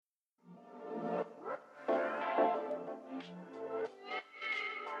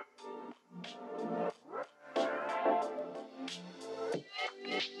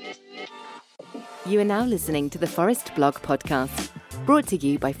You are now listening to the Forest Blog podcast, brought to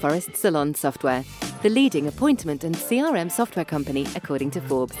you by Forest Salon Software, the leading appointment and CRM software company according to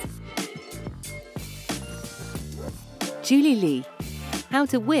Forbes. Julie Lee, how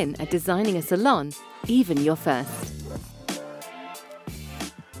to win at designing a salon, even your first.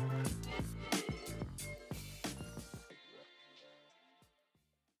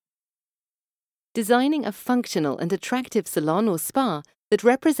 Designing a functional and attractive salon or spa that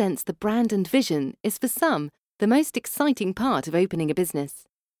represents the brand and vision is for some the most exciting part of opening a business.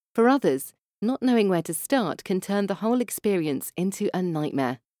 For others, not knowing where to start can turn the whole experience into a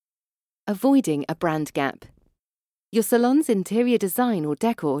nightmare. Avoiding a brand gap. Your salon's interior design or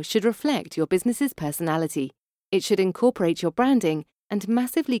decor should reflect your business's personality. It should incorporate your branding and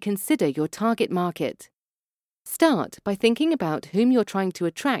massively consider your target market. Start by thinking about whom you're trying to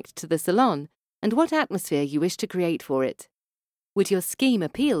attract to the salon and what atmosphere you wish to create for it. Would your scheme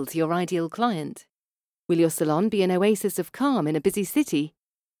appeal to your ideal client? Will your salon be an oasis of calm in a busy city?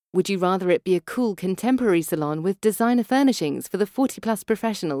 Would you rather it be a cool contemporary salon with designer furnishings for the 40-plus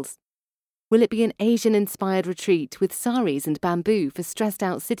professionals? Will it be an Asian-inspired retreat with saris and bamboo for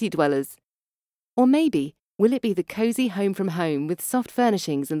stressed-out city dwellers? Or maybe, will it be the cozy home from home with soft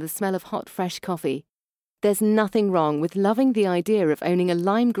furnishings and the smell of hot, fresh coffee? There's nothing wrong with loving the idea of owning a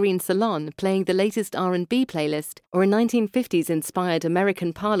lime green salon playing the latest R&B playlist or a 1950s-inspired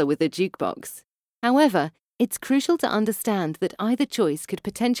American parlor with a jukebox. However, it's crucial to understand that either choice could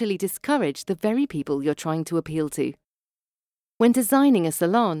potentially discourage the very people you're trying to appeal to. When designing a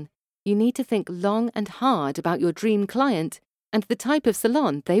salon, you need to think long and hard about your dream client and the type of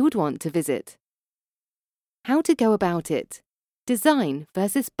salon they would want to visit. How to go about it. Design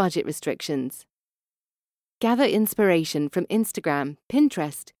versus budget restrictions. Gather inspiration from Instagram,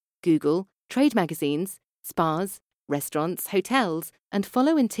 Pinterest, Google, trade magazines, spas, restaurants, hotels, and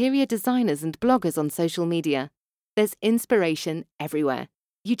follow interior designers and bloggers on social media. There's inspiration everywhere.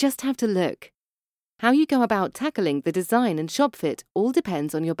 You just have to look. How you go about tackling the design and shop fit all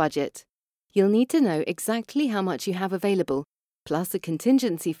depends on your budget. You'll need to know exactly how much you have available, plus a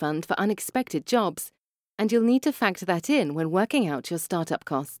contingency fund for unexpected jobs, and you'll need to factor that in when working out your startup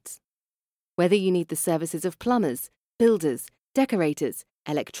costs. Whether you need the services of plumbers, builders, decorators,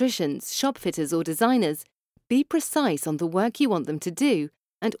 electricians, shop fitters or designers, be precise on the work you want them to do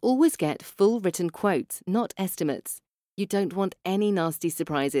and always get full written quotes, not estimates. You don't want any nasty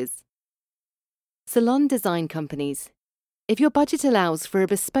surprises. Salon design companies. If your budget allows for a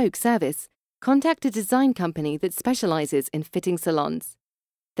bespoke service, contact a design company that specializes in fitting salons.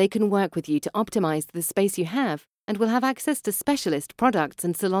 They can work with you to optimize the space you have and will have access to specialist products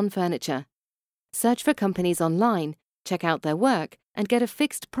and salon furniture. Search for companies online, check out their work, and get a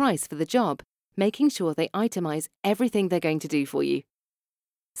fixed price for the job, making sure they itemize everything they're going to do for you.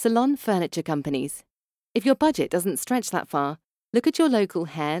 Salon furniture companies. If your budget doesn't stretch that far, look at your local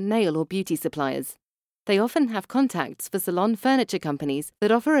hair, nail, or beauty suppliers. They often have contacts for salon furniture companies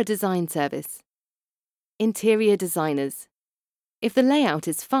that offer a design service. Interior designers. If the layout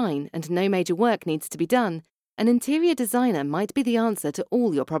is fine and no major work needs to be done, an interior designer might be the answer to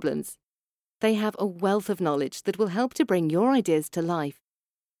all your problems. They have a wealth of knowledge that will help to bring your ideas to life.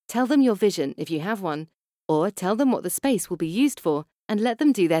 Tell them your vision if you have one, or tell them what the space will be used for and let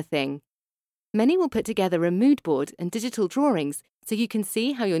them do their thing. Many will put together a mood board and digital drawings so you can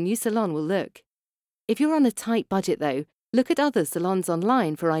see how your new salon will look. If you're on a tight budget though, look at other salons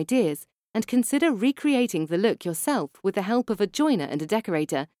online for ideas and consider recreating the look yourself with the help of a joiner and a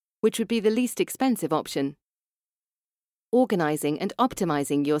decorator, which would be the least expensive option. Organizing and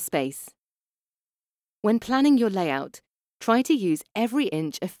optimizing your space. When planning your layout, try to use every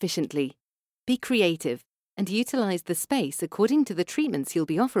inch efficiently. Be creative and utilize the space according to the treatments you'll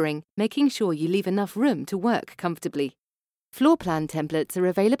be offering, making sure you leave enough room to work comfortably. Floor plan templates are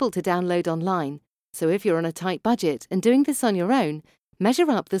available to download online, so if you're on a tight budget and doing this on your own,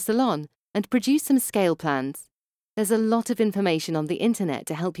 measure up the salon and produce some scale plans. There's a lot of information on the internet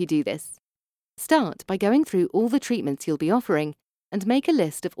to help you do this. Start by going through all the treatments you'll be offering and make a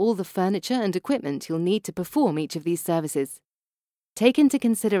list of all the furniture and equipment you'll need to perform each of these services. Take into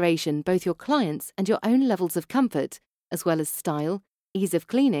consideration both your clients and your own levels of comfort, as well as style, ease of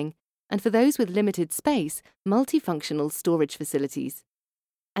cleaning, and for those with limited space, multifunctional storage facilities.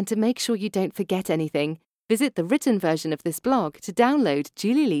 And to make sure you don't forget anything, visit the written version of this blog to download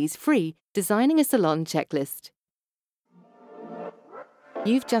Julie Lee's free Designing a Salon checklist.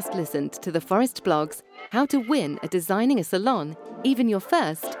 You've just listened to the Forest Blog's How to Win at Designing a Salon, Even Your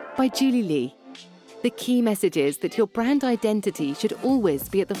First, by Julie Lee. The key message is that your brand identity should always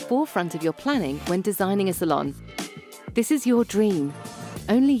be at the forefront of your planning when designing a salon. This is your dream.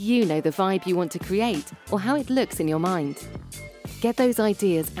 Only you know the vibe you want to create or how it looks in your mind. Get those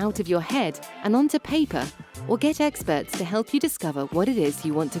ideas out of your head and onto paper, or get experts to help you discover what it is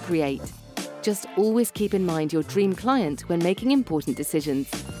you want to create. Just always keep in mind your dream client when making important decisions.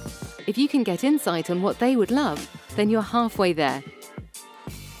 If you can get insight on what they would love, then you're halfway there.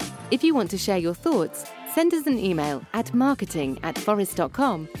 If you want to share your thoughts, send us an email at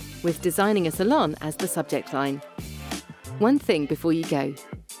marketing@forest.com with designing a salon as the subject line. One thing before you go.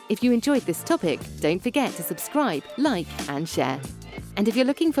 If you enjoyed this topic, don't forget to subscribe, like, and share. And if you're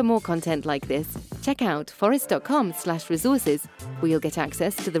looking for more content like this, check out forest.com/resources, where you'll get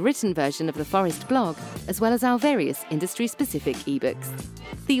access to the written version of the Forest blog, as well as our various industry-specific ebooks.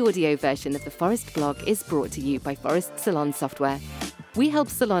 The audio version of the Forest blog is brought to you by Forest Salon Software. We help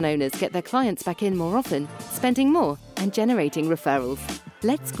salon owners get their clients back in more often, spending more, and generating referrals.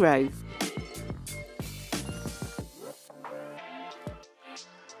 Let's grow.